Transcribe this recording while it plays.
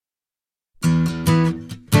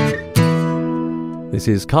This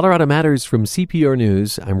is Colorado Matters from CPR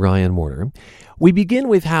News. I'm Ryan Warner. We begin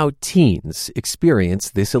with how teens experience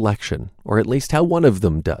this election, or at least how one of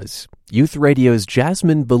them does. Youth Radio's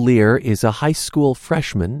Jasmine Belier is a high school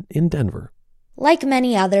freshman in Denver. Like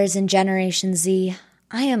many others in Generation Z,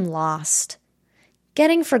 I am lost.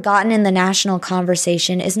 Getting forgotten in the national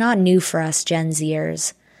conversation is not new for us Gen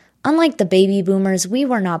Zers. Unlike the baby boomers, we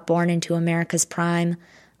were not born into America's prime.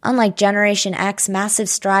 Unlike Generation X, massive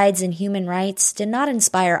strides in human rights did not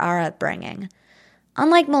inspire our upbringing.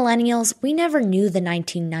 Unlike millennials, we never knew the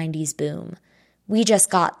 1990s boom. We just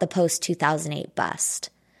got the post-2008 bust.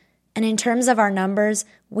 And in terms of our numbers,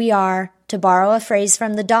 we are, to borrow a phrase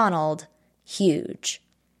from the Donald, huge.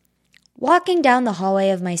 Walking down the hallway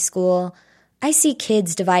of my school, I see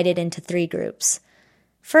kids divided into three groups.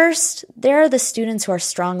 First, there are the students who are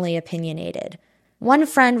strongly opinionated. One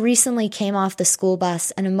friend recently came off the school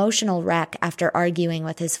bus an emotional wreck after arguing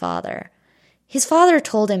with his father. His father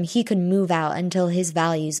told him he could move out until his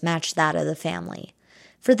values matched that of the family.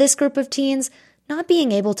 For this group of teens, not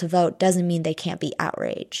being able to vote doesn't mean they can't be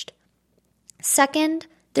outraged. Second,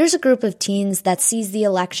 there's a group of teens that sees the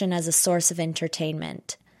election as a source of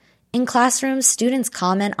entertainment. In classrooms, students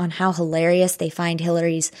comment on how hilarious they find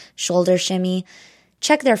Hillary's shoulder shimmy,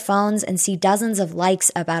 check their phones and see dozens of likes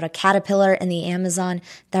about a caterpillar in the Amazon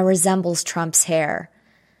that resembles Trump's hair.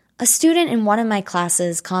 A student in one of my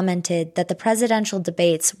classes commented that the presidential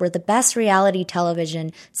debates were the best reality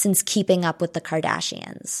television since Keeping Up with the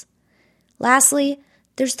Kardashians. Lastly,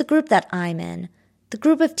 there's the group that I'm in, the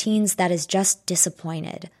group of teens that is just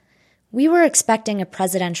disappointed. We were expecting a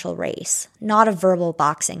presidential race, not a verbal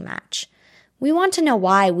boxing match. We want to know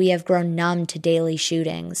why we have grown numb to daily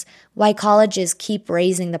shootings, why colleges keep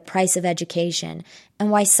raising the price of education,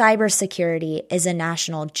 and why cybersecurity is a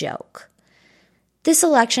national joke. This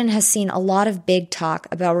election has seen a lot of big talk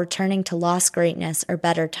about returning to lost greatness or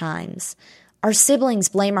better times. Our siblings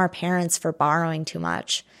blame our parents for borrowing too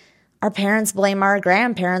much. Our parents blame our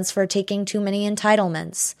grandparents for taking too many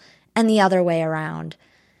entitlements, and the other way around.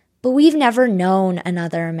 But we've never known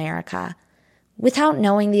another America. Without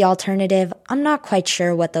knowing the alternative, I'm not quite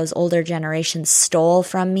sure what those older generations stole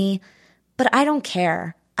from me, but I don't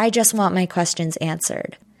care. I just want my questions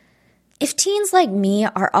answered. If teens like me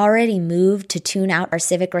are already moved to tune out our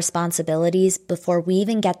civic responsibilities before we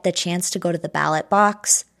even get the chance to go to the ballot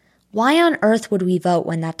box, why on earth would we vote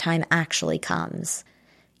when that time actually comes?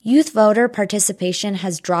 Youth voter participation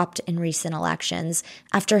has dropped in recent elections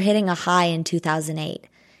after hitting a high in 2008.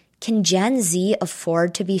 Can Gen Z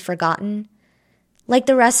afford to be forgotten? Like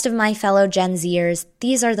the rest of my fellow Gen Zers,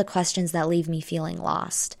 these are the questions that leave me feeling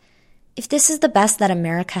lost. If this is the best that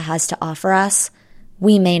America has to offer us,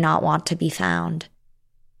 we may not want to be found.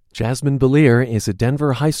 Jasmine Belier is a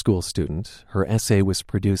Denver high school student. Her essay was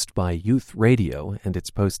produced by Youth Radio, and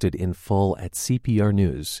it's posted in full at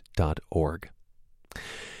cprnews.org.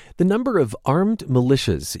 The number of armed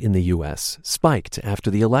militias in the U.S. spiked after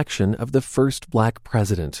the election of the first black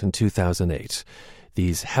president in 2008.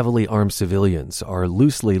 These heavily armed civilians are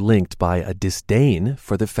loosely linked by a disdain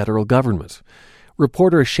for the federal government.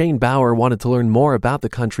 Reporter Shane Bauer wanted to learn more about the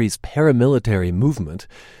country's paramilitary movement,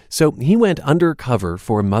 so he went undercover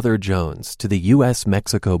for Mother Jones to the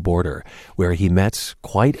U.S.-Mexico border, where he met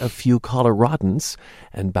quite a few Coloradans.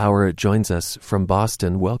 And Bauer joins us from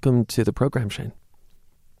Boston. Welcome to the program, Shane.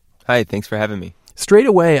 Hi, thanks for having me. Straight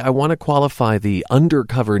away, I want to qualify the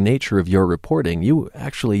undercover nature of your reporting. You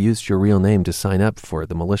actually used your real name to sign up for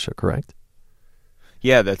the militia, correct?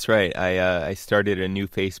 Yeah, that's right. I started a new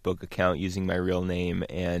Facebook account using my real name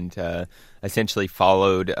and essentially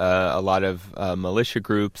followed a lot of militia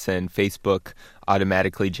groups, and Facebook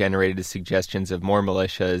automatically generated suggestions of more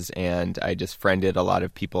militias, and I just friended a lot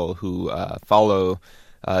of people who follow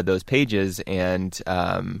those pages and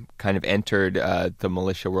kind of entered the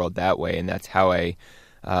militia world that way. And that's how I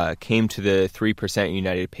came to the 3%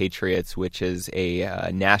 United Patriots, which is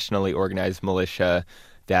a nationally organized militia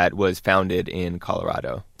that was founded in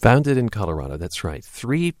Colorado. Founded in Colorado, that's right.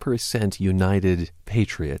 3% United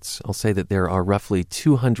Patriots. I'll say that there are roughly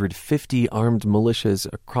 250 armed militias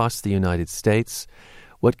across the United States.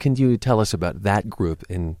 What can you tell us about that group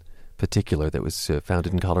in particular that was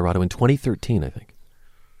founded in Colorado in 2013, I think?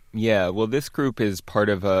 Yeah, well, this group is part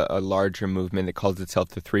of a larger movement that calls itself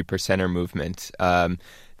the 3%er movement.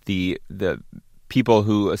 The people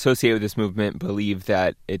who associate with this movement believe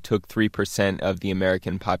that it took 3% of the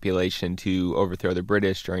American population to overthrow the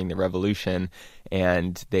British during the Revolution,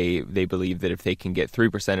 and they believe that if they can get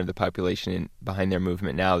 3% of the population behind their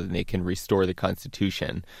movement now, then they can restore the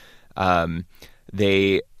Constitution.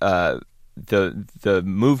 They the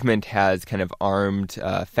movement has kind of armed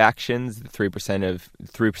factions. The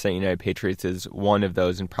 3% United Patriots is one of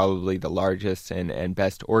those, and probably the largest and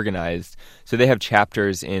best organized. So they have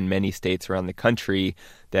chapters in many states around the country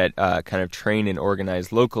that kind of train and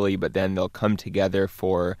organize locally, but then they'll come together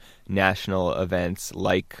for national events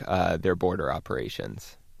like their border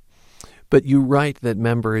operations. But you write that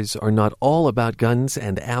members are not all about guns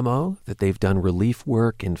and ammo, that they've done relief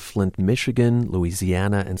work in Flint, Michigan,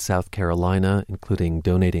 Louisiana, and South Carolina, including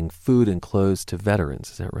donating food and clothes to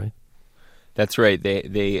veterans. Is that right? That's right.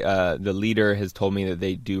 The leader has told me that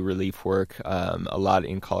they do relief work a lot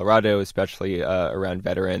in Colorado, especially around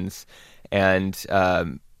veterans. And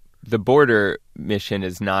the border mission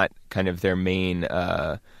is not kind of their main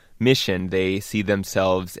mission. They see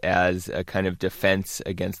themselves as a kind of defense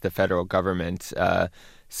against the federal government.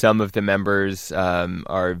 Some of the members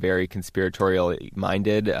are very conspiratorial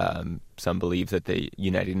minded. Some believe that the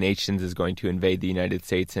United Nations is going to invade the United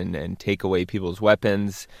States and take away people's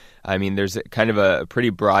weapons. I mean, there's kind of a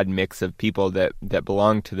pretty broad mix of people that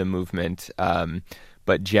belong to the movement.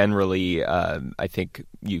 But generally, I think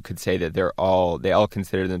you could say that they all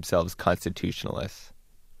consider themselves constitutionalists.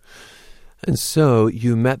 And so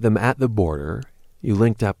you met them at the border. You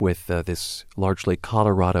linked up with this largely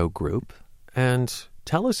Colorado group. And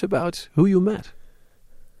tell us about who you met.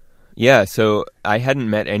 Yeah, so I hadn't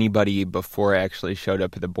met anybody before I actually showed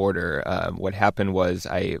up at the border. What happened was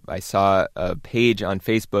I saw a page on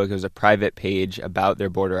Facebook. It was a private page about their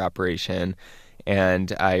border operation,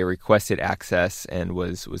 and I requested access and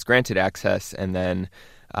was granted access. And then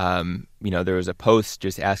there was a post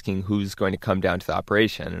just asking who's going to come down to the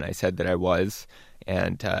operation, and I said that I was,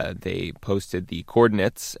 and they posted the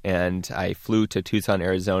coordinates, and I flew to Tucson,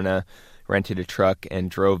 Arizona, rented a truck, and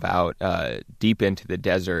drove out deep into the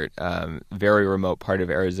desert, very remote part of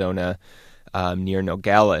Arizona, near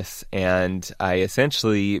Nogales, and I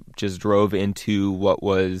essentially just drove into what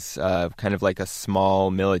was kind of like a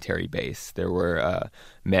small military base. There were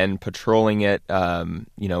men patrolling it,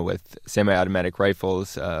 with semi-automatic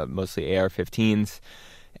rifles, mostly AR-15s,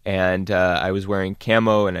 and I was wearing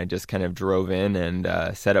camo, and I just kind of drove in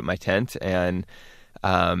and set up my tent, and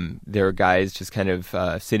there were guys just kind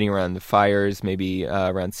of sitting around the fires, maybe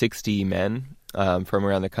around 60 men from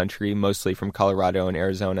around the country, mostly from Colorado and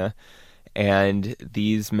Arizona. And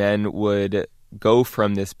these men would go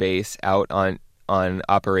from this base out on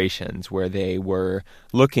operations where they were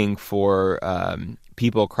looking for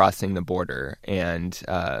people crossing the border. And,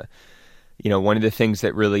 one of the things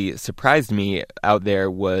that really surprised me out there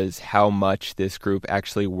was how much this group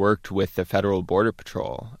actually worked with the Federal Border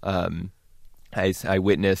Patrol. I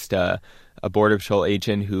witnessed a Border Patrol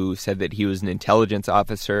agent who said that he was an intelligence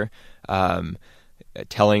officer,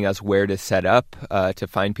 telling us where to set up to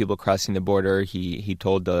find people crossing the border. He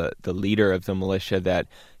told the leader of the militia that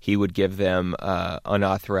he would give them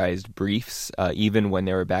unauthorized briefs, even when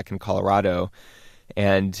they were back in Colorado.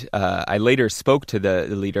 And I later spoke to the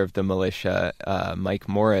leader of the militia, Mike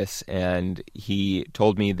Morris, and he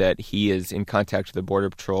told me that he is in contact with the Border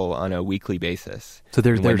Patrol on a weekly basis. So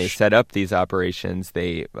when they set up these operations,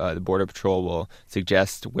 the Border Patrol will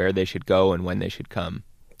suggest where they should go and when they should come.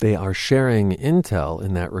 They are sharing intel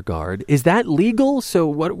in that regard. Is that legal? So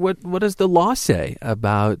what does the law say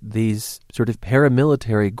about these sort of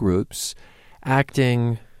paramilitary groups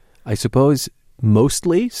acting, I suppose,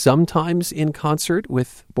 mostly, sometimes in concert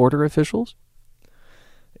with border officials?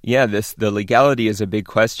 Yeah, the legality is a big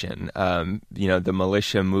question. The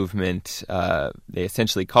militia movement, they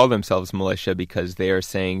essentially call themselves militia because they are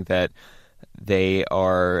saying that they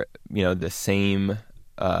are, the same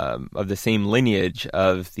of the same lineage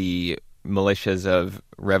of the militias of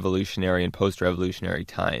revolutionary and post-revolutionary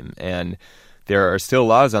time. And there are still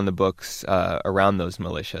laws on the books around those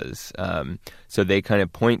militias. So they kind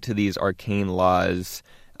of point to these arcane laws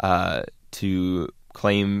to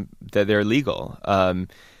claim that they're legal.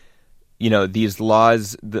 These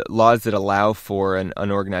laws, the laws that allow for an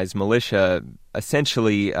unorganized militia,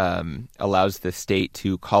 essentially allows the state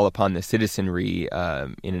to call upon the citizenry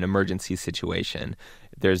in an emergency situation.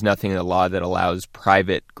 There's nothing in the law that allows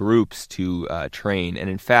private groups to train. And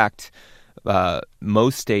in fact,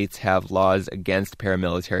 most states have laws against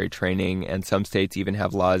paramilitary training, and some states even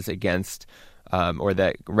have laws against or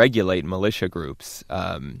that regulate militia groups.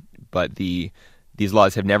 But these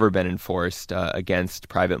laws have never been enforced against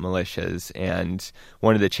private militias. And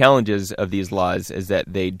one of the challenges of these laws is that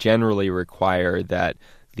they generally require that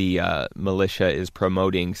the militia is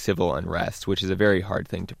promoting civil unrest, which is a very hard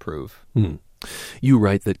thing to prove. You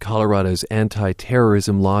write that Colorado's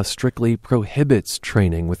anti-terrorism law strictly prohibits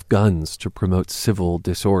training with guns to promote civil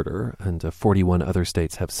disorder, and 41 other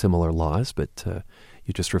states have similar laws, but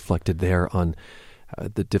you just reflected there on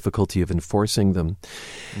the difficulty of enforcing them.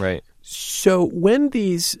 Right. So when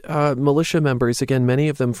these militia members, again, many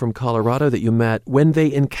of them from Colorado that you met, when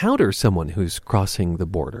they encounter someone who's crossing the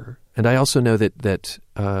border, and I also know that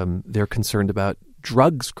they're concerned about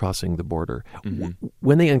drugs crossing the border. Mm-hmm.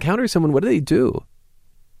 When they encounter someone, what do they do?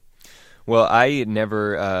 Well, I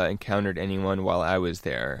never encountered anyone while I was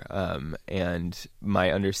there. And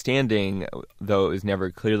my understanding, though it was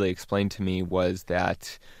never clearly explained to me, was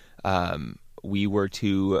that we were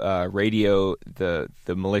to radio the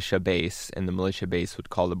militia base, and the militia base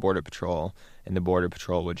would call the Border Patrol, and the Border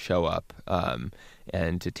Patrol would show up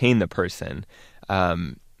and detain the person.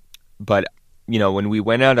 But when we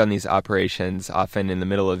went out on these operations, often in the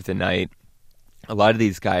middle of the night, a lot of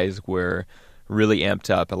these guys were really amped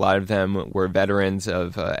up. A lot of them were veterans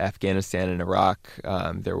of Afghanistan and Iraq.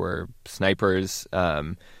 There were snipers.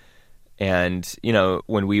 And,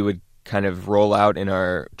 when we would kind of roll out in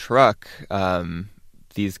our truck,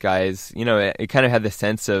 these guys, it kind of had the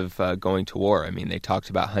sense of going to war. I mean, they talked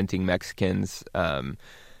about hunting Mexicans.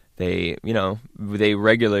 They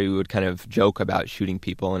regularly would kind of joke about shooting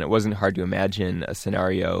people, and it wasn't hard to imagine a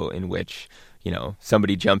scenario in which,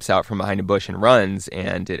 somebody jumps out from behind a bush and runs,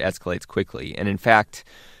 and it escalates quickly. And in fact,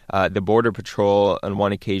 the Border Patrol on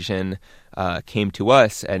one occasion came to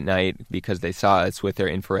us at night because they saw us with their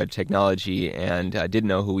infrared technology and didn't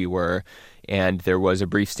know who we were. And there was a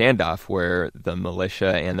brief standoff where the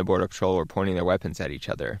militia and the Border Patrol were pointing their weapons at each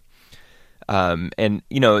other. And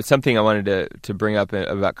something I wanted to bring up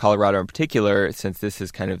about Colorado in particular, since this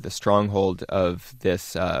is kind of the stronghold of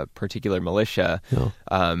this particular militia.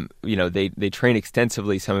 Yeah. They train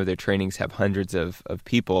extensively. Some of their trainings have hundreds of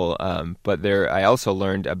people. But I also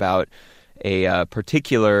learned about a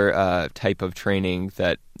particular type of training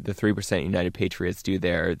that the 3% United Patriots do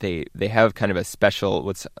there. They have kind of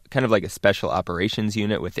what's kind of like a special operations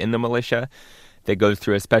unit within the militia that goes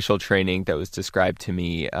through a special training that was described to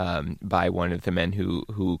me by one of the men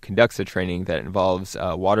who conducts the training that involves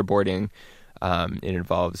waterboarding. It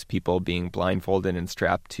involves people being blindfolded and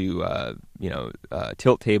strapped to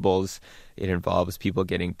tilt tables. It involves people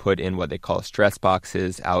getting put in what they call stress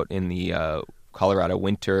boxes out in the Colorado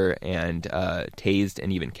winter and tased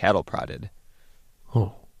and even cattle prodded.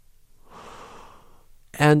 Oh.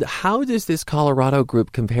 And how does this Colorado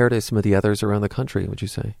group compare to some of the others around the country, would you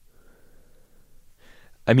say?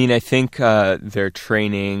 I mean, I think their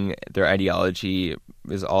training, their ideology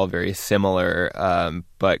is all very similar,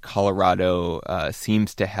 but Colorado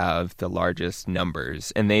seems to have the largest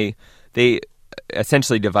numbers. And they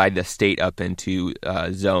essentially divide the state up into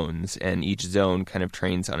zones, and each zone kind of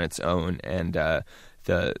trains on its own. And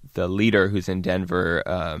the leader, who's in Denver,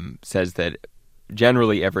 says that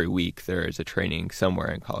generally every week there is a training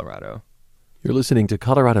somewhere in Colorado. You're listening to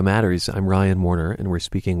Colorado Matters. I'm Ryan Warner, and we're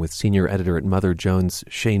speaking with senior editor at Mother Jones,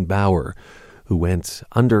 Shane Bauer, who went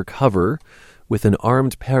undercover with an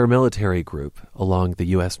armed paramilitary group along the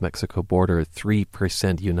U.S.-Mexico border,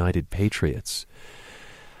 3% United Patriots.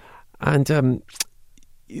 And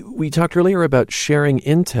we talked earlier about sharing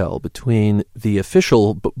intel between the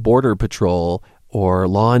official Border Patrol or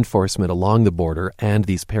law enforcement along the border and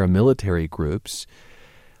these paramilitary groups.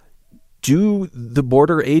 Do the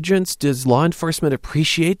border agents, does law enforcement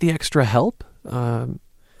appreciate the extra help? I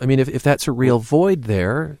mean, if that's a real void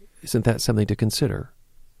there, isn't that something to consider?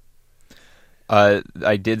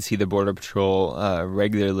 I did see the Border Patrol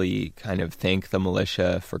regularly kind of thank the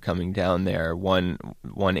militia for coming down there. One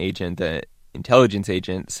agent, the intelligence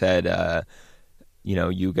agent, said,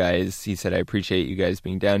 you guys, he said, I appreciate you guys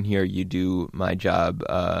being down here. You do my job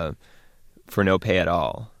for no pay at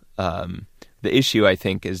all. The issue, I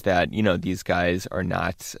think, is that, these guys are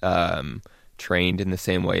not trained in the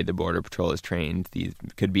same way the Border Patrol is trained. These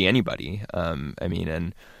could be anybody.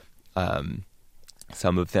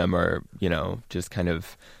 Some of them are, just kind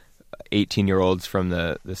of 18-year-olds from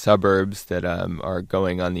the suburbs that are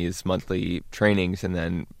going on these monthly trainings and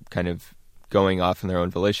then kind of going off on their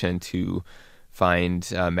own volition to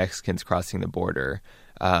find Mexicans crossing the border.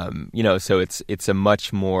 So it's a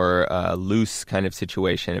much more loose kind of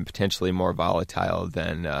situation and potentially more volatile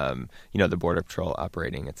than, the Border Patrol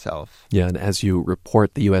operating itself. Yeah, and as you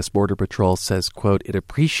report, the U.S. Border Patrol says, quote, it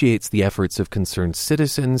appreciates the efforts of concerned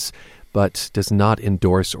citizens, but does not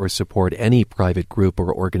endorse or support any private group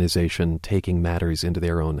or organization taking matters into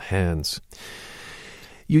their own hands.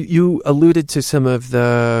 You alluded to some of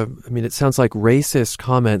it sounds like racist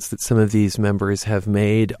comments that some of these members have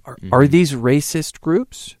made. Are these racist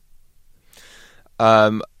groups?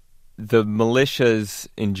 The militias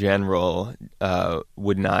in general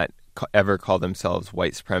would not ever call themselves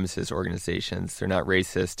white supremacist organizations. They're not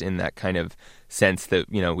racist in that kind of sense that,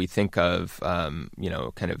 we think of,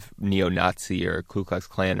 kind of neo-Nazi or Ku Klux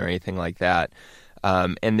Klan or anything like that.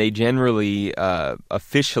 And they generally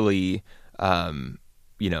officially,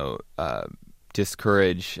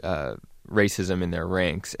 discourage racism in their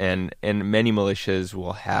ranks. And many militias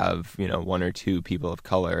will have, one or two people of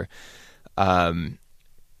color.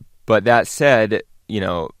 But that said,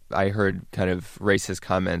 I heard kind of racist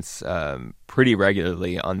comments pretty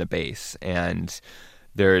regularly on the base, and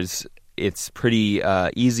it's pretty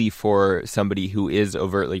easy for somebody who is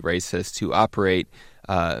overtly racist to operate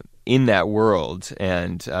in that world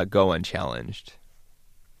and go unchallenged.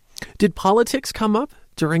 Did politics come up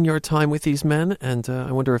during your time with these men? And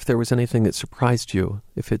I wonder if there was anything that surprised you,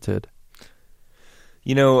 if it did.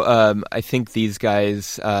 I think these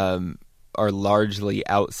guys are largely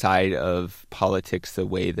outside of politics the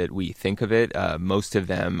way that we think of it. Most of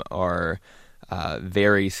them are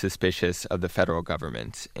very suspicious of the federal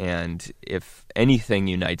government. And if anything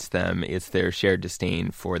unites them, it's their shared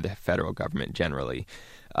disdain for the federal government generally.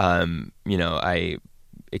 I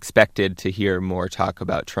expected to hear more talk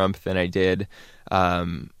about Trump than I did.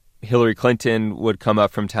 Hillary Clinton would come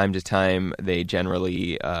up from time to time. They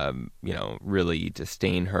generally, really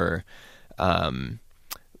disdain her.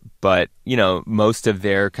 But, most of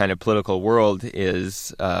their kind of political world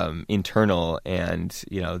is internal, and,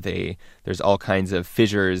 there's all kinds of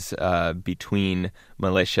fissures between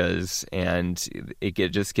militias, and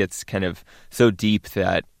it just gets kind of so deep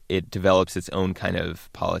that it develops its own kind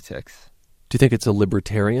of politics. Do you think it's a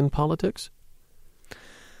libertarian politics?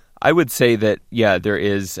 I would say that, there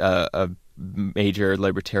is a major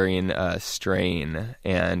libertarian strain,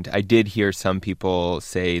 and I did hear some people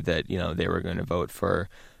say that, they were going to vote for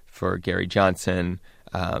Gary Johnson.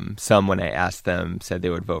 Some, when I asked them, said they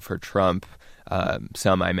would vote for Trump.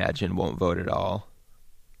 Some, I imagine, won't vote at all.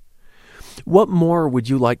 What more would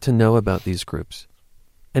you like to know about these groups?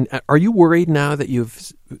 And are you worried now that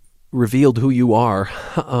you've revealed who you are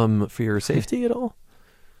for your safety at all?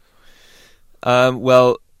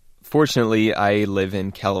 Well, fortunately, I live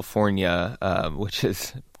in California, which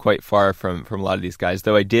is quite far from a lot of these guys,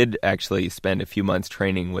 though I did actually spend a few months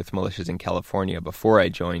training with militias in California before I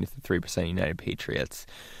joined the 3% United Patriots.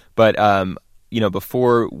 But,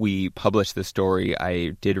 before we published the story,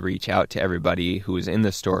 I did reach out to everybody who was in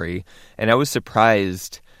the story, and I was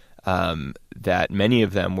surprised that many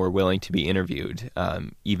of them were willing to be interviewed,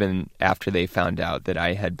 even after they found out that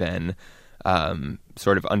I had been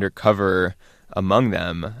sort of undercover among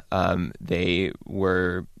them. They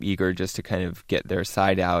were eager just to kind of get their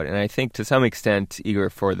side out, and I think to some extent eager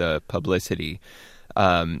for the publicity.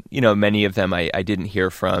 Many of them I didn't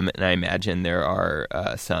hear from, and I imagine there are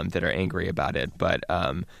some that are angry about it, but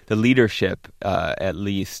the leadership at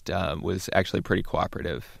least was actually pretty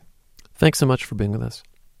cooperative. Thanks so much for being with us.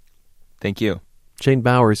 Thank you. Shane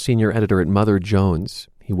Bowers, senior editor at Mother Jones.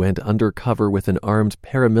 He went undercover with an armed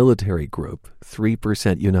paramilitary group,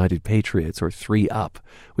 3% United Patriots, or 3UP,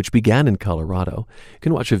 which began in Colorado. You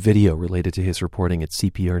can watch a video related to his reporting at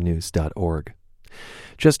cprnews.org.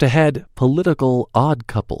 Just ahead, political odd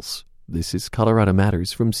couples. This is Colorado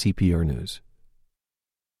Matters from CPR News.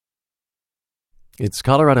 It's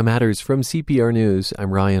Colorado Matters from CPR News.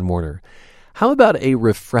 I'm Ryan Warner. How about a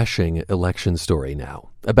refreshing election story now?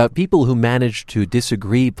 About people who managed to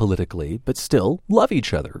disagree politically, but still love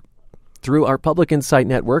each other. Through our Public Insight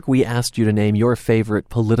Network, we asked you to name your favorite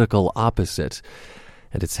political opposite.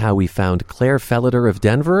 And it's how we found Claire Feliter of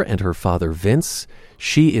Denver and her father, Vince.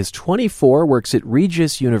 She is 24, works at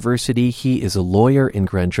Regis University. He is a lawyer in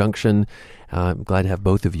Grand Junction. I'm glad to have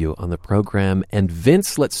both of you on the program. And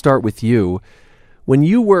Vince, let's start with you. When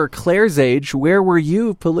you were Claire's age, where were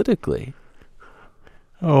you politically?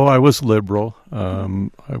 Oh, I was liberal.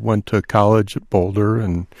 I went to college at Boulder,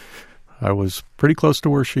 and I was pretty close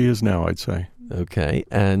to where she is now, I'd say. Okay.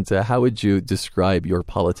 And how would you describe your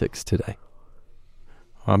politics today?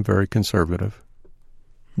 I'm very conservative.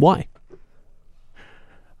 Why?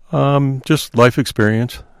 Just life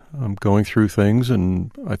experience. I'm going through things,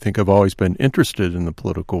 and I think I've always been interested in the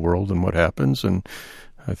political world and what happens, and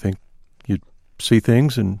I think you see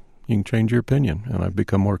things and you can change your opinion, and I've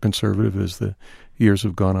become more conservative as the years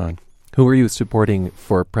have gone on. Who are you supporting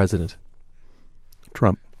for president?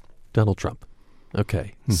 Trump. Donald Trump.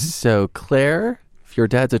 Okay. Mm-hmm. So Claire If your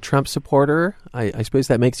dad's a Trump supporter, I suppose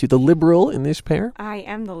that makes you the liberal in this pair? I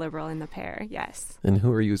am the liberal in the pair, yes. And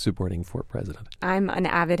who are you supporting for president? I'm an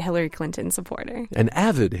avid Hillary Clinton supporter. An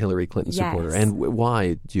avid Hillary Clinton supporter. And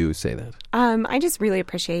why do you say that? I just really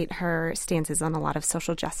appreciate her stances on a lot of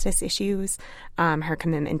social justice issues, her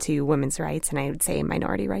commitment to women's rights, and I would say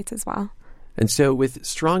minority rights as well. And so with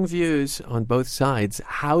strong views on both sides,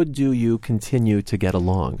 how do you continue to get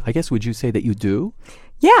along? I guess, would you say that you do?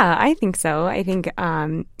 Yeah, I think so. I think,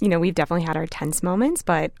 we've definitely had our tense moments,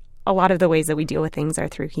 but a lot of the ways that we deal with things are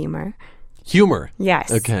through humor. Humor?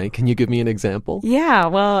 Yes. Okay. Can you give me an example? Yeah.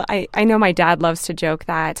 Well, I know my dad loves to joke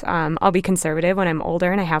that I'll be conservative when I'm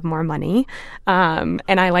older and I have more money. And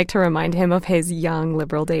I like to remind him of his young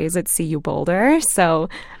liberal days at CU Boulder. So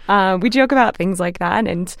we joke about things like that.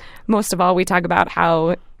 And most of all, we talk about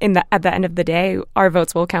how at the end of the day, our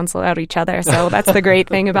votes will cancel out each other. So that's the great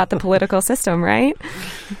thing about the political system, right?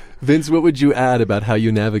 Vince, what would you add about how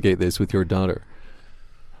you navigate this with your daughter?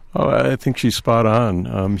 Oh, I think she's spot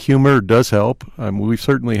on. Humor does help. We've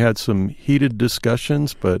certainly had some heated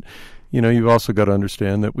discussions, but, you've also got to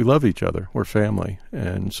understand that we love each other. We're family.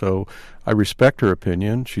 And so I respect her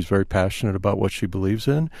opinion. She's very passionate about what she believes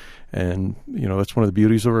in. And, that's one of the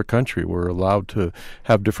beauties of our country. We're allowed to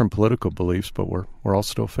have different political beliefs, but we're all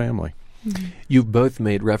still family. Mm-hmm. You've both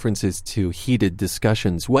made references to heated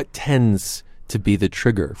discussions. What tends to be the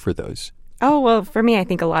trigger for those? Oh, well, for me, I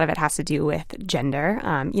think a lot of it has to do with gender,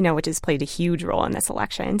 which has played a huge role in this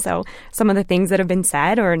election. So some of the things that have been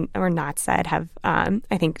said or not said have,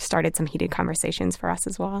 I think, started some heated conversations for us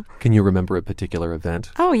as well. Can you remember a particular event?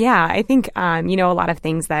 Oh, yeah. I think, a lot of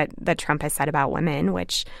things that Trump has said about women,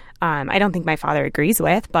 which I don't think my father agrees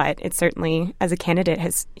with, but it certainly, as a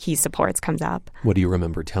candidate he supports, comes up. What do you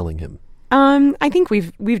remember telling him? I think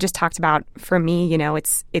we've just talked about, for me,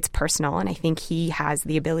 it's personal, and I think he has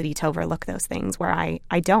the ability to overlook those things where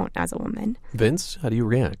I don't as a woman. Vince, how do you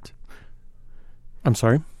react? I'm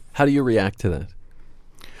sorry? How do you react to that?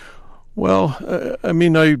 Well,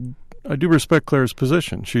 I do respect Claire's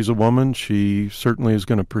position. She's a woman. She certainly is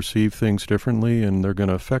going to perceive things differently, and they're going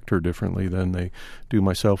to affect her differently than they do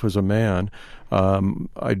myself as a man.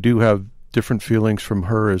 I do have different feelings from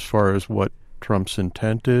her as far as what Trump's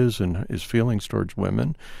intent is and his feelings towards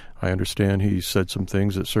women. I understand he said some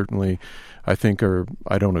things that certainly I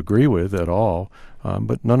don't agree with at all,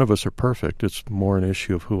 but none of us are perfect. It's more an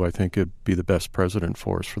issue of who I think would be the best president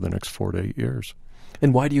for us for the next 4 to 8 years.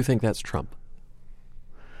 And why do you think that's Trump?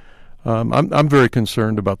 I'm very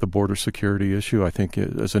concerned about the border security issue. I think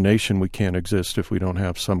as a nation we can't exist if we don't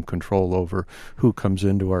have some control over who comes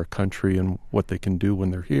into our country and what they can do when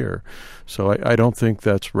they're here. So I don't think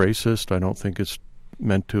that's racist. I don't think it's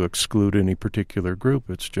meant to exclude any particular group.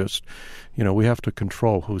 It's just, we have to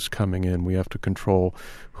control who's coming in. We have to control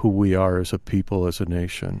who we are as a people, as a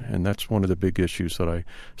nation. And that's one of the big issues that I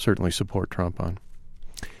certainly support Trump on.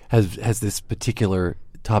 Has this particular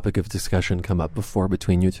topic of discussion come up before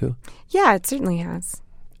between you two? Yeah, it certainly has.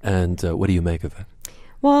 And what do you make of it?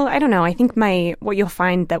 Well, I don't know. I think what you'll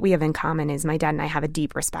find that we have in common is my dad and I have a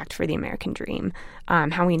deep respect for the American dream.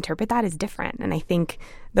 How we interpret that is different. And I think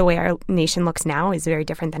the way our nation looks now is very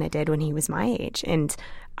different than it did when he was my age. And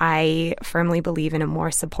I firmly believe in a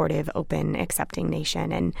more supportive, open, accepting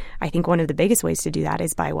nation. And I think one of the biggest ways to do that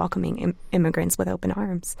is by welcoming immigrants with open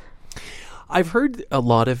arms. I've heard a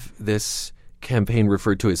lot of this campaign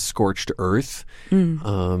referred to as scorched earth.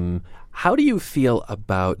 How do you feel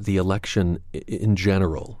about the election in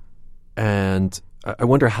general? And I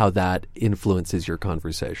wonder how that influences your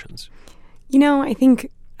conversations. I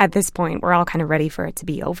think at this point we're all kind of ready for it to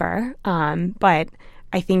be over. But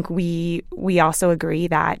I think we also agree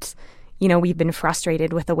that, we've been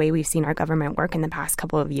frustrated with the way we've seen our government work in the past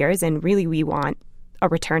couple of years. And really we want a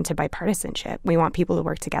return to bipartisanship. We want people to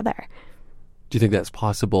work together. Do you think that's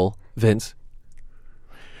possible, Vince?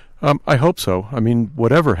 I hope so.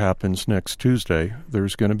 Whatever happens next Tuesday,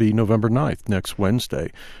 there's going to be November 9th, next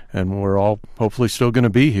Wednesday, and we're all hopefully still going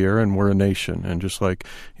to be here, and we're a nation. And just like,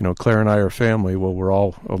 Claire and I are family, well, we're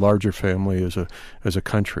all a larger family as a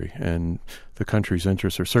country, and the country's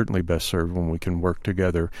interests are certainly best served when we can work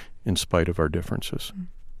together in spite of our differences.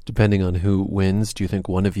 Depending on who wins, do you think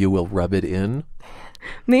one of you will rub it in?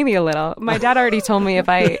 Maybe a little. My dad already told me if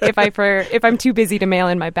I'm too busy to mail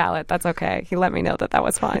in my ballot, that's okay. He let me know that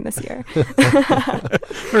was fine this year.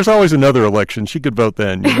 There's always another election. She could vote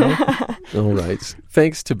then, All right.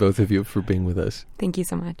 Thanks to both of you for being with us. Thank you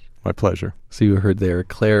so much. My pleasure. So you heard there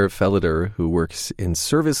Claire Feleder, who works in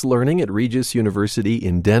service learning at Regis University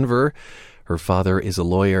in Denver. Her father is a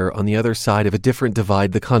lawyer on the other side of a different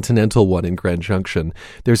divide, the continental one in Grand Junction.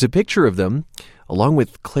 There's a picture of them along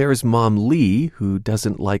with Claire's mom, Lee, who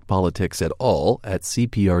doesn't like politics at all, at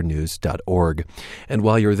cprnews.org. And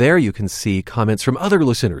while you're there, you can see comments from other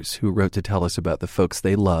listeners who wrote to tell us about the folks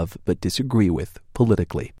they love but disagree with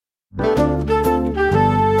politically.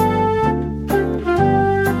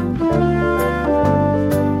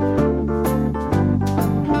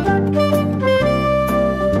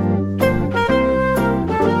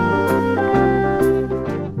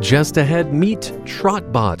 Just ahead, meet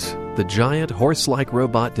Trotbot, the giant horse-like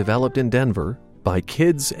robot developed in Denver by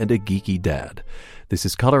kids and a geeky dad. This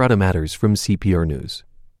is Colorado Matters from CPR News.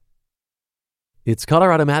 It's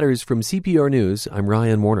Colorado Matters from CPR News. I'm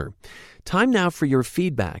Ryan Warner. Time now for your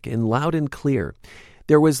feedback in loud and clear.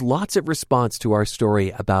 There was lots of response to our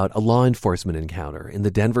story about a law enforcement encounter in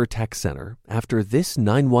the Denver Tech Center after this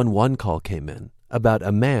 911 call came in about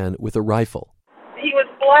a man with a rifle. He was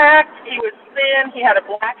black, he was thin, he had a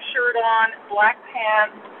black shirt on, black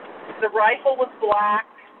pants, the rifle was black,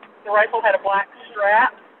 the rifle had a black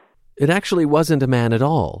strap. It actually wasn't a man at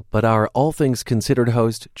all, but our All Things Considered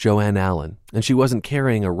host, Joanne Allen, and she wasn't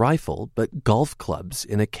carrying a rifle, but golf clubs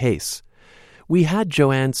in a case. We had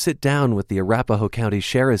Joanne sit down with the Arapahoe County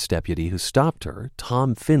Sheriff's deputy who stopped her,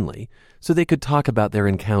 Tom Finley, so they could talk about their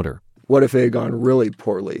encounter. What if it had gone really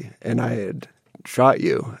poorly and I had shot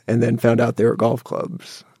you and then found out they were golf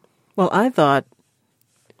clubs? Well, I thought,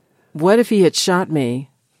 what if he had shot me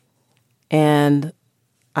and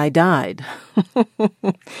I died?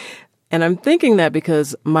 And I'm thinking that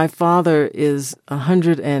because my father is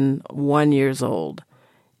 101 years old,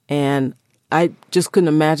 and I just couldn't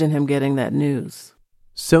imagine him getting that news.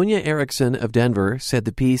 Sonia Erickson of Denver said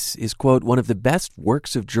the piece is, quote, one of the best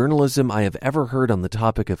works of journalism I have ever heard on the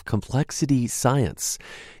topic of complexity science.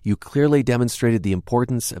 You clearly demonstrated the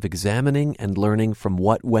importance of examining and learning from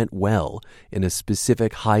what went well in a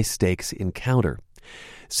specific high-stakes encounter.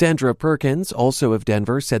 Sandra Perkins, also of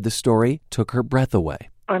Denver, said the story took her breath away.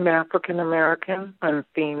 I'm African American, I'm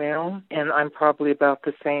female, and I'm probably about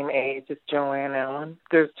the same age as Joanne Allen.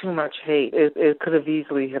 There's too much hate. It could have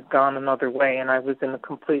easily have gone another way, and I was in a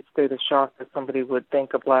complete state of shock that somebody would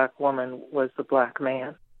think a black woman was the black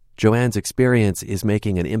man. Joanne's experience is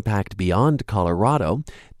making an impact beyond Colorado.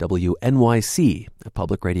 WNYC, a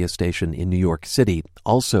public radio station in New York City,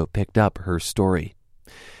 also picked up her story.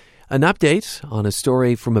 An update on a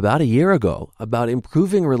story from about a year ago about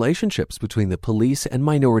improving relationships between the police and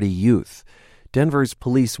minority youth. Denver's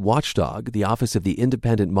police watchdog, the Office of the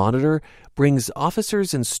Independent Monitor, brings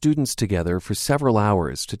officers and students together for several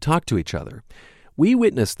hours to talk to each other. We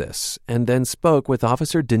witnessed this and then spoke with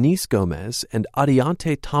Officer Denise Gomez and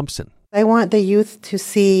Adiante Thompson. I want the youth to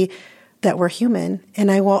see that we're human, and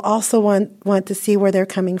I will also want to see where they're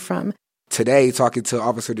coming from. Today, talking to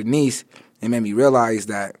Officer Denise, it made me realize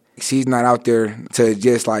that she's not out there to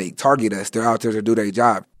just target us. They're out there to do their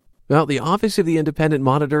job. Well, the Office of the Independent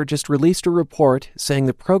Monitor just released a report saying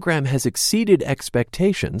the program has exceeded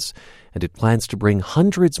expectations and it plans to bring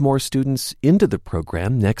hundreds more students into the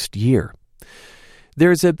program next year.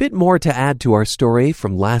 There's a bit more to add to our story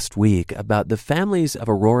from last week about the families of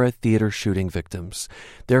Aurora Theater shooting victims.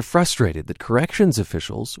 They're frustrated that corrections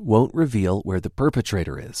officials won't reveal where the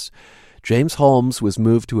perpetrator is. James Holmes was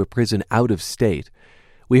moved to a prison out of state.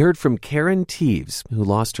 We heard from Karen Teeves, who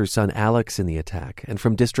lost her son Alex in the attack, and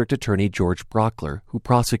from District Attorney George Brockler, who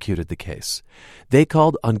prosecuted the case. They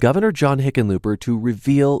called on Governor John Hickenlooper to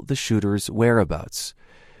reveal the shooter's whereabouts.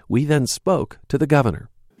 We then spoke to the governor.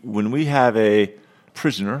 When we have a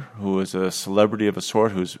prisoner who is a celebrity of a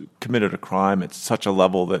sort who's committed a crime at such a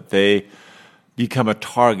level that they become a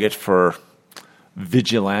target for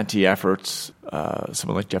vigilante efforts,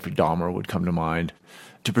 someone like Jeffrey Dahmer would come to mind,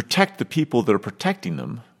 to protect the people that are protecting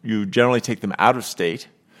them, you generally take them out of state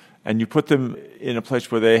and you put them in a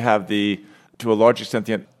place where they have to a large extent,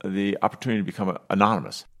 the opportunity to become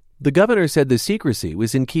anonymous. The governor said the secrecy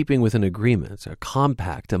was in keeping with an agreement, a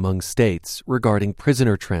compact among states regarding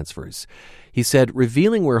prisoner transfers. He said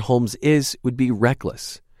revealing where Holmes is would be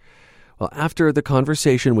reckless. Well, after the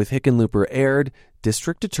conversation with Hickenlooper aired,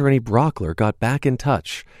 District Attorney Brockler got back in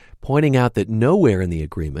touch, pointing out that nowhere in the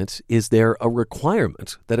agreement is there a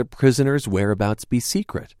requirement that a prisoner's whereabouts be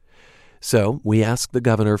secret. So we asked the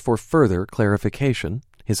governor for further clarification.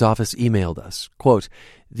 His office emailed us, quote,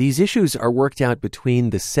 "These issues are worked out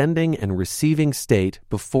between the sending and receiving state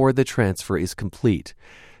before the transfer is complete.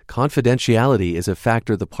 Confidentiality is a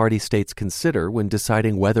factor the party states consider when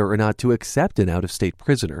deciding whether or not to accept an out-of-state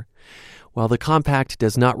prisoner. While the compact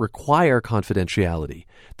does not require confidentiality,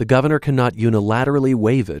 the governor cannot unilaterally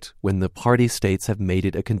waive it when the party states have made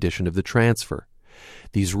it a condition of the transfer.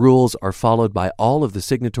 These rules are followed by all of the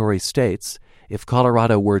signatory states, If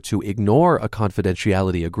Colorado were to ignore a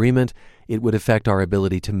confidentiality agreement, it would affect our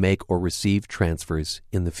ability to make or receive transfers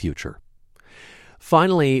in the future.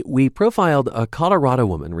 Finally, we profiled a Colorado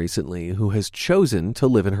woman recently who has chosen to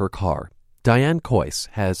live in her car. Diane Coyce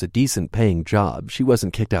has a decent paying job. She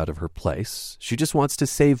wasn't kicked out of her place. She just wants to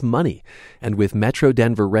save money. And with Metro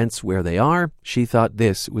Denver rents where they are, she thought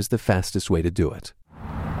this was the fastest way to do it.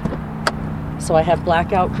 So I have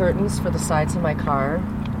blackout curtains for the sides of my car.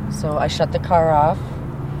 So I shut the car off.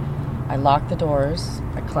 I lock the doors.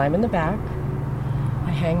 I climb in the back.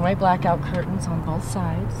 I hang my blackout curtains on both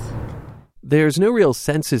sides. There's no real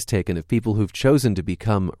census taken of people who've chosen to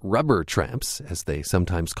become rubber tramps, as they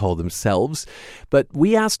sometimes call themselves, but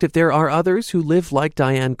we asked if there are others who live like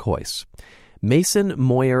Diane Coyce. Mason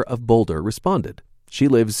Moyer of Boulder responded. She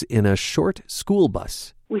lives in a short school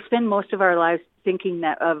bus. We spend most of our lives thinking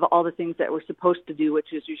that of all the things that we're supposed to do,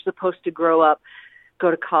 which is you're supposed to grow up, go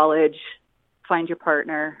to college, find your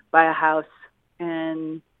partner, buy a house,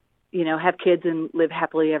 and have kids and live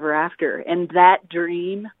happily ever after. And that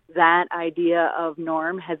dream, that idea of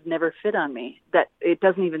norm has never fit on me. That it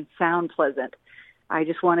doesn't even sound pleasant. I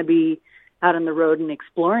just want to be out on the road and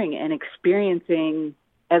exploring and experiencing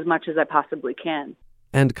as much as I possibly can.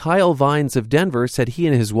 And Kyle Vines of Denver said he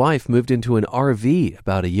and his wife moved into an RV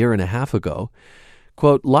about a year and a half ago.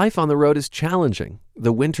 Quote, life on the road is challenging.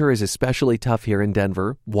 The winter is especially tough here in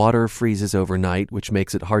Denver. Water freezes overnight, which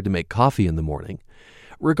makes it hard to make coffee in the morning.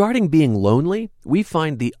 Regarding being lonely, we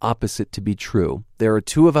find the opposite to be true. There are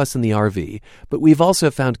 2 of us in the RV, but we've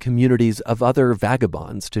also found communities of other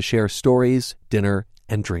vagabonds to share stories, dinner,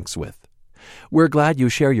 and drinks with. We're glad you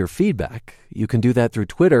share your feedback. You can do that through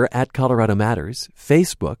Twitter at Colorado Matters,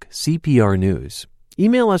 Facebook, CPR News.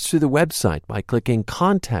 Email us through the website by clicking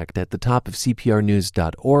Contact at the top of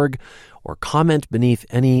cprnews.org or comment beneath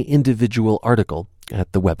any individual article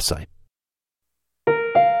at the website.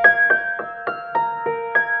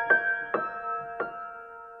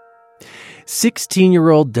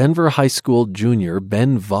 "16-year-old Denver High School junior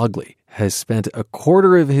Ben Vogley has spent a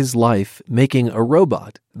quarter of his life making a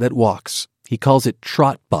robot that walks. He calls it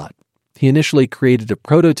TrotBot. He initially created a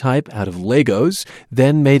prototype out of Legos,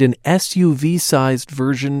 then made an SUV-sized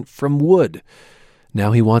version from wood.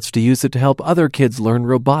 Now he wants to use it to help other kids learn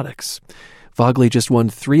robotics. Vogley just won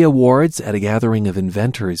 3 awards at a gathering of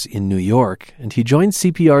inventors in New York, and he joined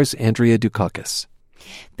CPR's Andrea Dukakis.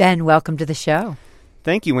 Ben, welcome to the show.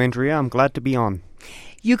 Thank you, Andrea. I'm glad to be on.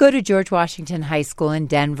 You go to George Washington High School in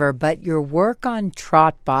Denver, but your work on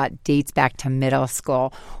TrotBot dates back to middle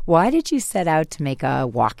school. Why did you set out to make a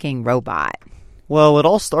walking robot? Well, it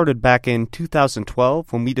all started back in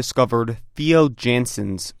 2012 when we discovered Theo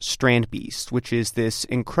Jansen's Strandbeest, which is this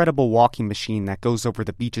incredible walking machine that goes over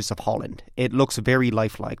the beaches of Holland. It looks very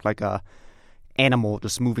lifelike, like a animal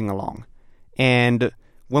just moving along. And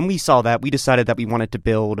when we saw that, we decided that we wanted to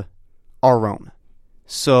build our own.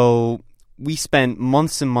 So we spent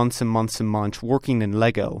months and months and months and months working in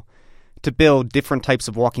Lego to build different types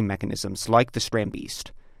of walking mechanisms like the Strandbeest.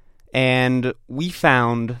 And we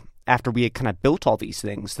found, after we had kind of built all these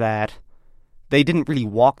things, that they didn't really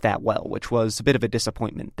walk that well, which was a bit of a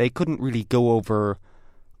disappointment. They couldn't really go over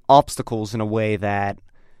obstacles in a way that,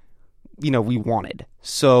 we wanted.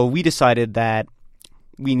 So we decided that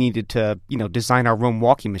we needed to, design our own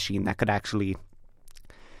walking machine that could actually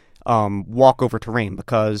walk over terrain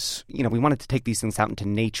because, we wanted to take these things out into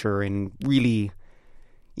nature and really,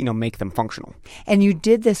 make them functional. And you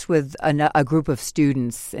did this with a group of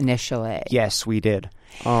students initially. Yes, we did.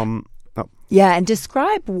 Yeah, and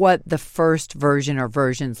describe what the first version or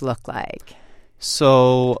versions look like.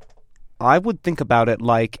 So I would think about it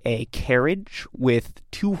like a carriage with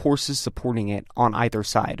 2 horses supporting it on either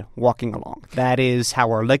side, walking along. That is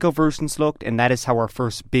how our Lego versions looked, and that is how our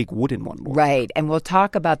first big wooden one looked. Right, and we'll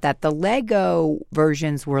talk about that. The Lego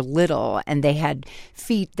versions were little, and they had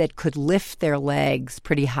feet that could lift their legs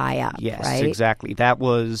pretty high up, yes, right? Exactly. That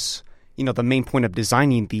was, the main point of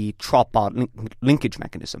designing the TrotBot linkage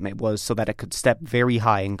mechanism. It was so that it could step very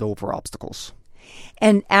high and go over obstacles.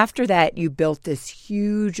 And after that, you built this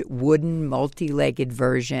huge wooden multi-legged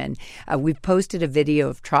version. We've posted a video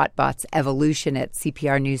of TrotBot's evolution at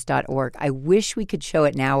cprnews.org. I wish we could show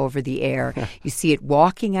it now over the air. You see it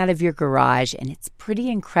walking out of your garage, and it's pretty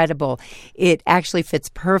incredible. It actually fits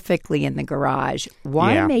perfectly in the garage.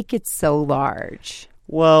 Why make it so large?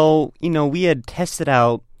 Well, we had tested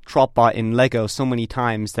out TrotBot in Lego so many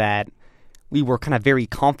times that we were kind of very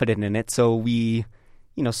confident in it, so we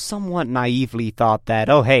somewhat naively thought that,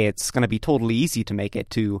 oh, hey, it's going to be totally easy to make it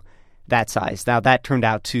to that size. Now, that turned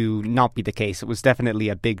out to not be the case. It was definitely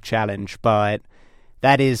a big challenge, but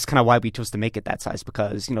that is kind of why we chose to make it that size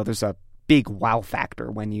because, there's a big wow factor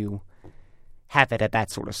when you have it at that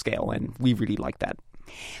sort of scale, and we really like that.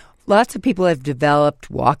 Lots of people have developed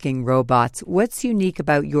walking robots. What's unique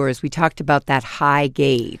about yours? We talked about that high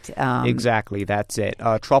gait. Exactly, that's it.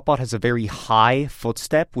 Trotbot has a very high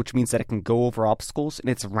footstep, which means that it can go over obstacles, and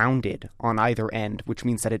it's rounded on either end, which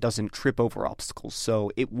means that it doesn't trip over obstacles. So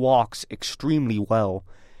it walks extremely well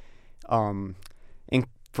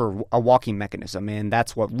for a walking mechanism, and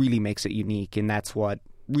that's what really makes it unique, and that's what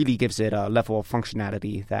really gives it a level of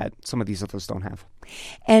functionality that some of these others don't have.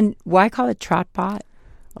 And why call it Trotbot?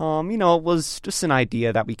 It was just an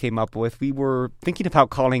idea that we came up with. We were thinking about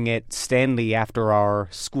calling it Stanley after our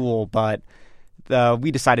school, but we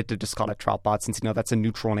decided to just call it Trotbot since, that's a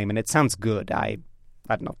neutral name and it sounds good. I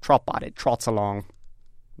don't know, Trotbot. It trots along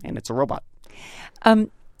and it's a robot.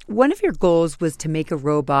 One of your goals was to make a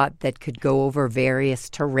robot that could go over various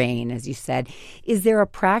terrain, as you said. Is there a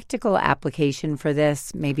practical application for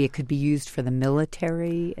this? Maybe it could be used for the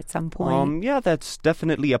military at some point? Yeah, that's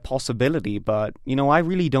definitely a possibility, but, I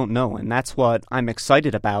really don't know, and that's what I'm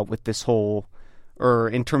excited about with this whole,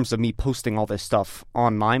 in terms of me posting all this stuff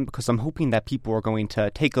online, because I'm hoping that people are going to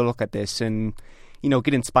take a look at this and,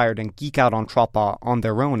 get inspired and geek out on Trotbot on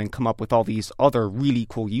their own and come up with all these other really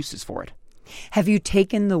cool uses for it. Have you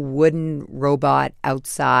taken the wooden robot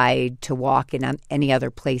outside to walk in any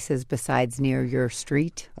other places besides near your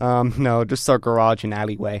street? No, just our garage and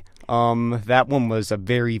alleyway. That one was a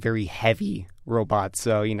very, very heavy robot,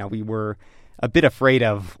 so, we were a bit afraid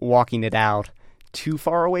of walking it out too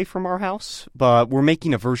far away from our house, but we're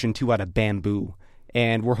making a version 2 out of bamboo,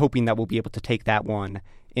 and we're hoping that we'll be able to take that one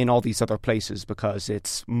in all these other places because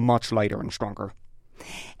it's much lighter and stronger.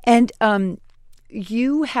 And,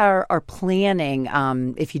 you are planning,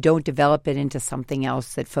 if you don't develop it into something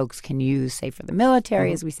else that folks can use, say for the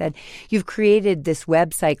military, as we said, you've created this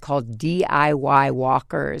website called DIY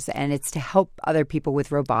Walkers, and it's to help other people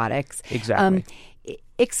with robotics. Exactly.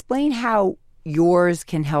 Explain how yours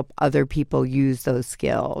can help other people use those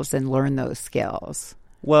skills and learn those skills.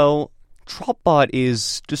 Well, Trotbot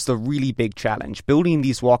is just a really big challenge. Building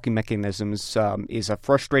these walking mechanisms is a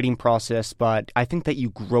frustrating process, but I think that you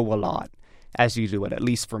grow a lot as you do it, at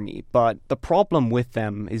least for me. But the problem with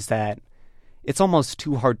them is that it's almost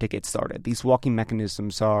too hard to get started. These walking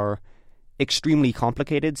mechanisms are extremely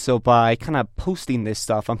complicated, so by kind of posting this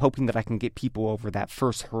stuff, I'm hoping that I can get people over that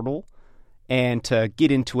first hurdle and to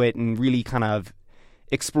get into it and really kind of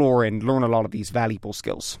explore and learn a lot of these valuable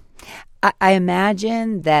skills. I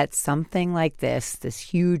imagine that something like this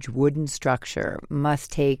huge wooden structure,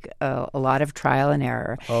 must take a lot of trial and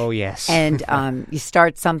error. Oh, yes. And you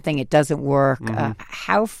start something, it doesn't work.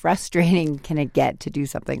 How frustrating can it get to do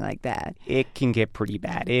something like that? It can get pretty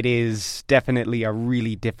bad. It is definitely a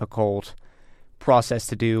really difficult process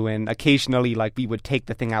to do, and occasionally we would take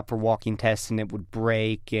the thing out for walking tests and it would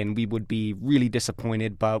break and we would be really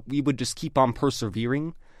disappointed, but we would just keep on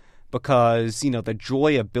persevering. Because, the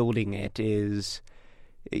joy of building it is,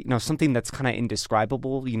 something that's kind of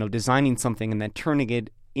indescribable. Designing something and then turning it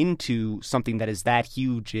into something that is that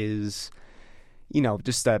huge is,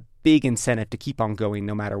 just a big incentive to keep on going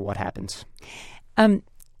no matter what happens.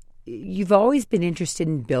 You've always been interested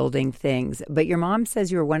in building things, but your mom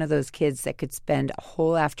says you were one of those kids that could spend a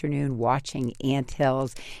whole afternoon watching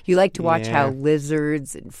anthills. You like to watch how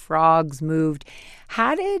lizards and frogs moved.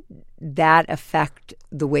 How did that affect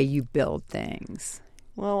the way you build things?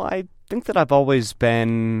 Well, I think that I've always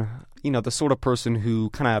been, the sort of person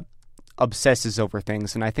who kind of obsesses over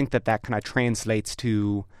things, and I think that kind of translates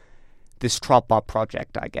to this Trotbot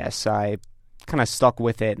project, I guess. I kind of stuck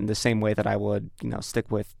with it in the same way that I would,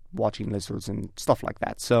 stick with watching lizards and stuff like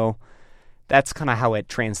that. So that's kind of how it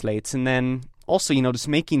translates. And then also, just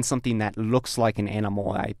making something that looks like an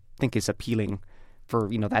animal, I think is appealing for,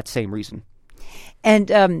 that same reason.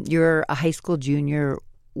 And you're a high school junior.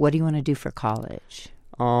 What do you want to do for college?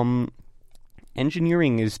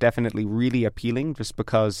 Engineering is definitely really appealing just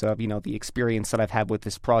because of, the experience that I've had with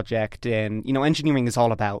this project. And, engineering is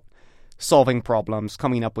all about solving problems,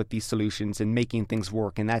 coming up with these solutions, and making things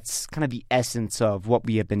work. And that's kind of the essence of what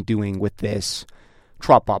we have been doing with this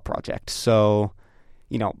Trotbot project. So,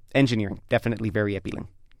 engineering, definitely very appealing.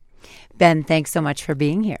 Ben, thanks so much for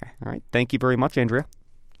being here. All right. Thank you very much, Andrea.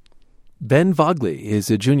 Ben Vogley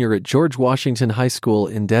is a junior at George Washington High School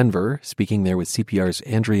in Denver, speaking there with CPR's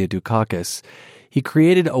Andrea Dukakis. He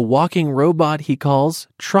created a walking robot he calls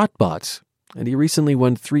Trotbot, and he recently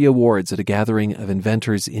won 3 awards at a gathering of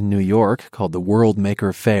inventors in New York called the World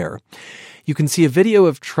Maker Faire. You can see a video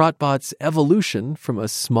of Trotbot's evolution from a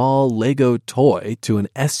small Lego toy to an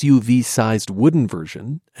SUV-sized wooden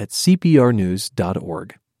version at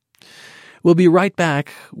cprnews.org. We'll be right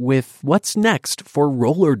back with what's next for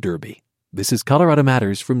roller derby. This is Colorado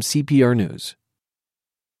Matters from CPR News.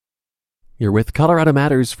 You're with Colorado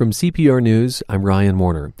Matters from CPR News. I'm Ryan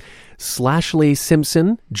Warner. Slashley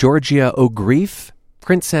Simpson, Georgia O'Greef,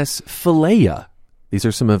 Princess Philea. These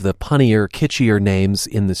are some of the punnier, kitschier names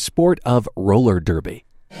in the sport of roller derby.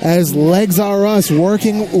 As Legs Are Us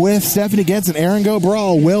working with Stephanie Genson. Aaron Go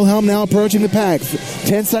Brawl. Wilhelm now approaching the pack.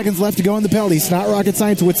 10 seconds left to go in the penalty. It's not rocket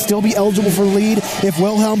science. Would still be eligible for the lead if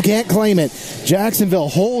Wilhelm can't claim it. Jacksonville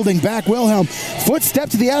holding back Wilhelm. Footstep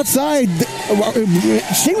to the outside.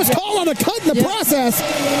 She was called on a cut in the process.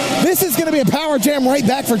 This is going to be a power jam right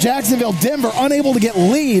back for Jacksonville. Denver unable to get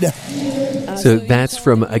lead. So that's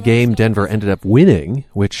from a game Denver ended up winning,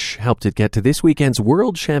 which helped it get to this weekend's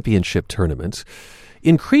World Championship tournament.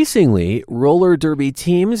 Increasingly, roller derby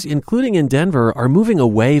teams, including in Denver, are moving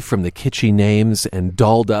away from the kitschy names and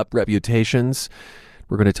dolled-up reputations.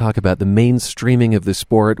 We're going to talk about the mainstreaming of the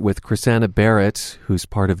sport with Chrisanna Barrett, who's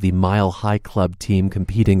part of the Mile High Club team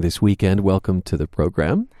competing this weekend. Welcome to the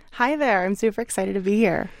program. Hi there. I'm super excited to be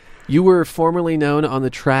here. You were formerly known on the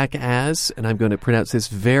track as, and I'm going to pronounce this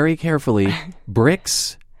very carefully,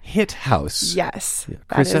 Bricks Hit House. Yes, yeah.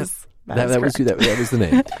 that is that was the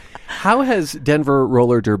name. How has Denver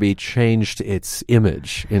roller derby changed its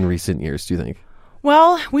image in recent years, do you think?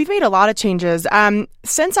 Well, we've made a lot of changes.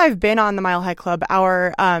 Since I've been on the Mile High Club,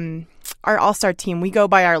 our all-star team, we go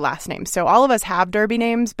by our last name. So all of us have derby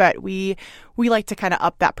names, but we like to kind of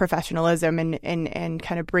up that professionalism and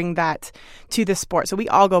kind of bring that to the sport. So we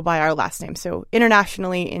all go by our last name. So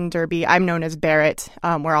internationally in derby, I'm known as Barrett.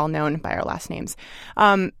 We're all known by our last names.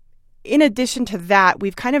 In addition to that,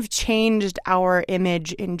 we've kind of changed our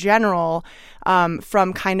image in general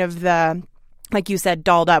from kind of the, like you said,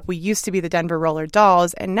 dolled up. We used to be the Denver Roller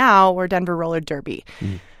Dolls, and now we're Denver Roller Derby.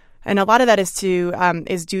 And a lot of that is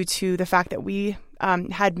due to the fact that we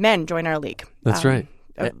had men join our league. That's right.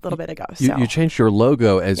 A little bit ago. You changed your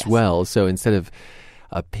logo as well. So instead of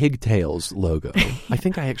a pigtails logo, I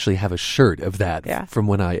think I actually have a shirt of that from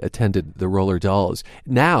when I attended the Roller Dolls.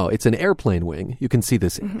 Now it's an airplane wing. You can see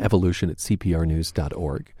this evolution at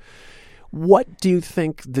cprnews.org. What do you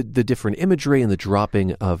think the different imagery and the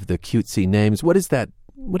dropping of the cutesy names, what does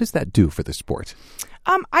that do for the sport?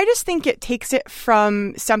 I just think it takes it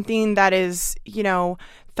from something that is,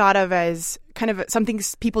 thought of as kind of something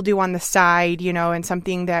people do on the side, and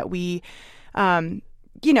something that we,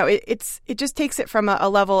 it just takes it from a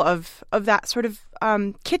level of that sort of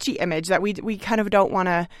kitschy image that we kind of don't want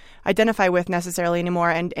to identify with necessarily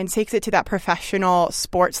anymore, and takes it to that professional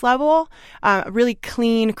sports level, a really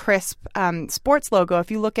clean, crisp sports logo.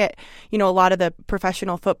 If you look at, a lot of the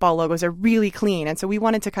professional football logos are really clean. And so we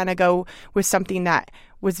wanted to kind of go with something that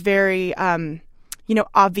was very,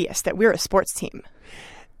 obvious that we're a sports team.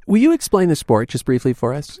 Will you explain the sport just briefly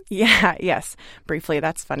for us? Yes, briefly.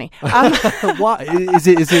 That's funny. Why is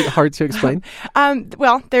it hard to explain?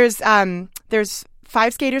 Well, there's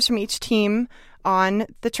 5 skaters from each team on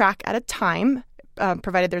the track at a time,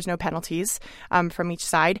 provided there's no penalties from each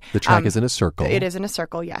side. The track is in a circle. It is in a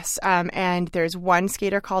circle, yes. And there's 1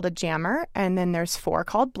 skater called a jammer, and then there's 4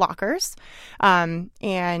 called blockers.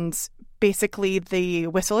 And basically the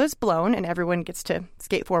whistle is blown and everyone gets to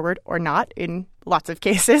skate forward or not in lots of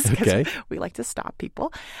cases because we like to stop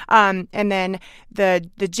people. And then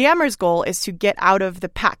the jammer's goal is to get out of the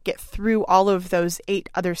pack, get through all of those 8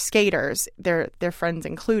 other skaters, their friends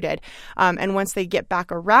included. And once they get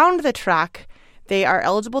back around the track, they are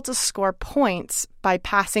eligible to score points by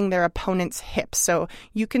passing their opponent's hips. So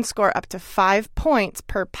you can score up to 5 points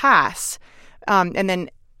per pass. And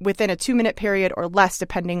then within a 2-minute period or less,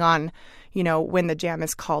 depending on, when the jam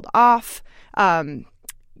is called off,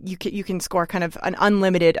 you can score kind of an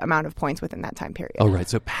unlimited amount of points within that time period. Oh, right.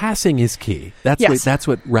 So passing is key. That's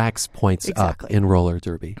what racks points up in roller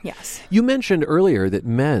derby. Yes. You mentioned earlier that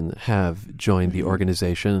men have joined the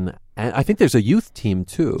organization, and I think there's a youth team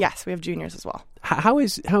too. Yes, we have juniors as well. How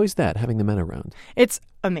is that, having the men around? It's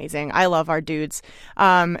amazing. I love our dudes.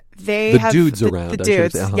 The dudes around. The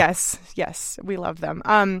dudes. Yes, we love them.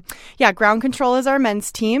 Ground Control is our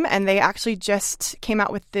men's team, and they actually just came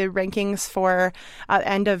out with the rankings for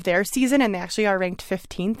end of their season, and they actually are ranked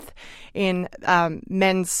 15th in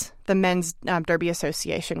the men's derby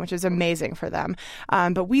association, which is amazing for them.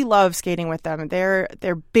 But we love skating with them. They're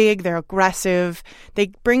big, they're aggressive. They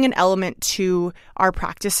bring an element to our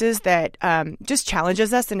practices that just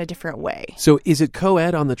challenges us in a different way. So is it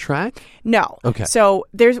co-ed on the track? No. Okay. So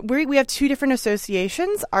we have 2 different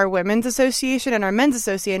associations, our women's association and our men's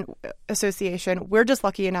association. We're just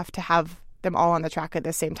lucky enough to have them all on the track at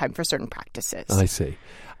the same time for certain practices. I see.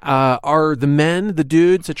 Are the men, the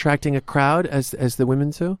dudes, attracting a crowd as the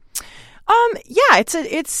women do? Yeah,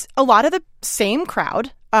 it's a lot of the same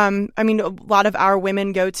crowd. I mean, a lot of our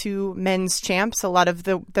women go to men's champs. A lot of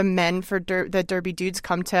the men for the Derby dudes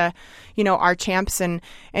come to, our champs, and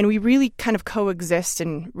we really kind of coexist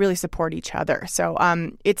and really support each other. So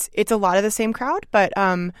it's a lot of the same crowd, but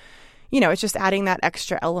it's just adding that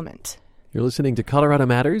extra element. You're listening to Colorado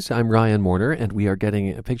Matters. I'm Ryan Warner, and we are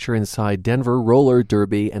getting a picture inside Denver Roller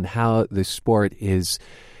Derby and how the sport is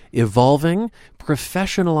evolving,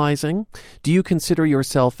 professionalizing. Do you consider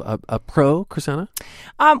yourself a pro, Krisanna?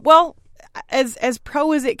 Well, as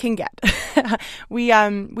pro as it can get. We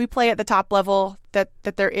play at the top level that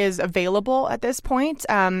there is available at this point.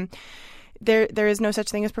 There is no such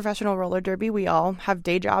thing as professional roller derby. We all have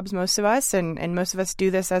day jobs, most of us, and most of us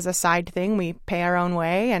do this as a side thing. We pay our own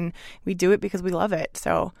way, and we do it because we love it.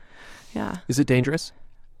 So, yeah. Is it dangerous?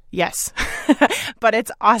 Yes, but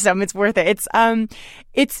it's awesome. It's worth it. It's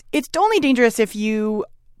only dangerous if you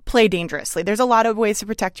play dangerously. There's a lot of ways to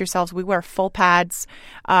protect yourselves. We wear full pads.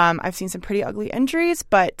 I've seen some pretty ugly injuries,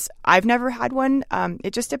 but I've never had one.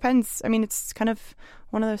 It just depends. I mean, it's kind of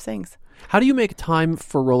one of those things. How do you make time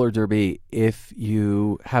for roller derby if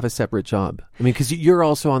you have a separate job? I mean, because you're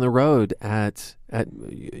also on the road at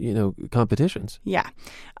competitions. Yeah.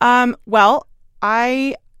 Well,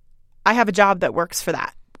 I have a job that works for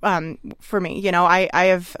that. For me, I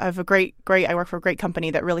have a great, I work for a great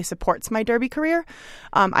company that really supports my derby career.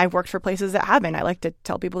 I've worked for places that haven't. I like to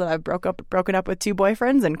tell people that I've broken up with 2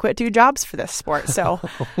 boyfriends and quit 2 jobs for this sport. So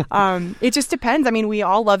it just depends. I mean, we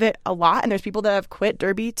all love it a lot, and there's people that have quit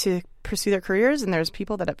derby to pursue their careers, and there's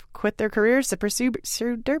people that have quit their careers to pursue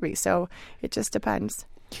derby. So it just depends.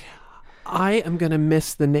 I am going to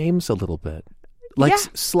miss the names a little bit. Like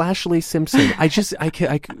Slashley Simpson. I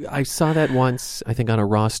saw that once, I think, on a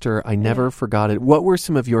roster. I never forgot it. What were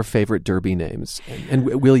some of your favorite derby names? And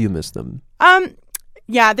will you miss them?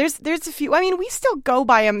 Yeah, there's a few. I mean, we still go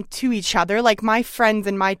by them to each other. Like, my friends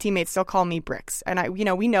and my teammates still call me Bricks. And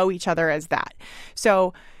we know each other as that.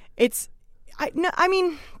 So I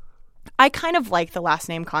kind of like the last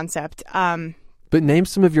name concept. But name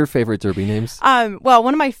some of your favorite derby names. Well,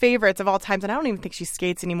 one of my favorites of all times, and I don't even think she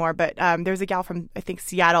skates anymore, but there's a gal from, I think,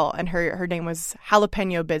 Seattle, and her name was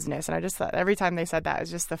Jalapeno Business. And I just thought every time they said that, it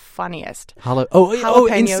was just the funniest.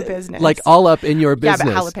 Jalapeno Business. Like all up in your business.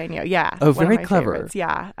 Yeah, but jalapeno, yeah. Oh, very clever. Favorites,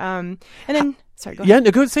 yeah. And then... Sorry, go ahead. Yeah, no,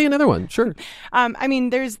 go say another one. Sure. I mean,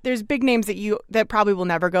 there's big names that probably will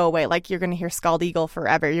never go away. Like, you're going to hear Scald Eagle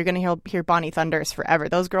forever. You're going to hear Bonnie Thunders forever.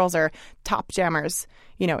 Those girls are top jammers,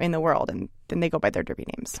 in the world, and then they go by their derby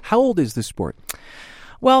names. How old is this sport?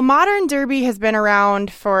 Well, modern derby has been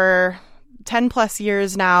around for 10 plus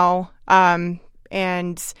years now, but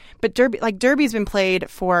derby's been played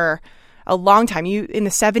for a long time. In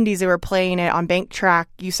the 70s, they were playing it on bank track.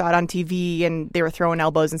 You saw it on TV, and they were throwing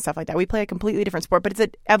elbows and stuff like that. We play a completely different sport, but it's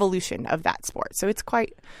an evolution of that sport. So it's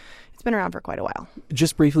been around for quite a while.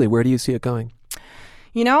 Just briefly, where do you see it going?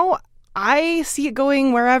 I see it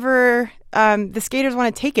going wherever the skaters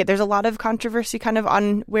want to take it. There's a lot of controversy kind of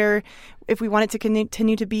on where, if we want it to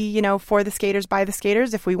continue to be, for the skaters, by the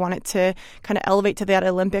skaters, if we want it to kind of elevate to that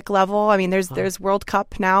Olympic level. I mean, there's World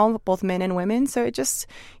Cup now, both men and women. So it just,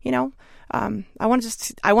 I want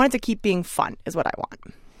it to keep being fun is what I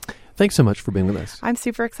want. Thanks so much for being with us. I'm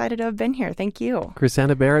super excited to have been here. Thank you.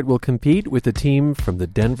 Krisanna Barrett will compete with the team from the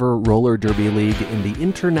Denver Roller Derby League in the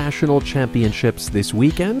International Championships this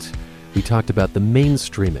weekend. We talked about the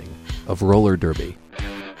mainstreaming of roller derby.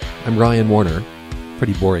 I'm Ryan Warner.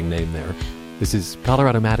 Pretty boring name there. This is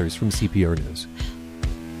Colorado Matters from CPR News.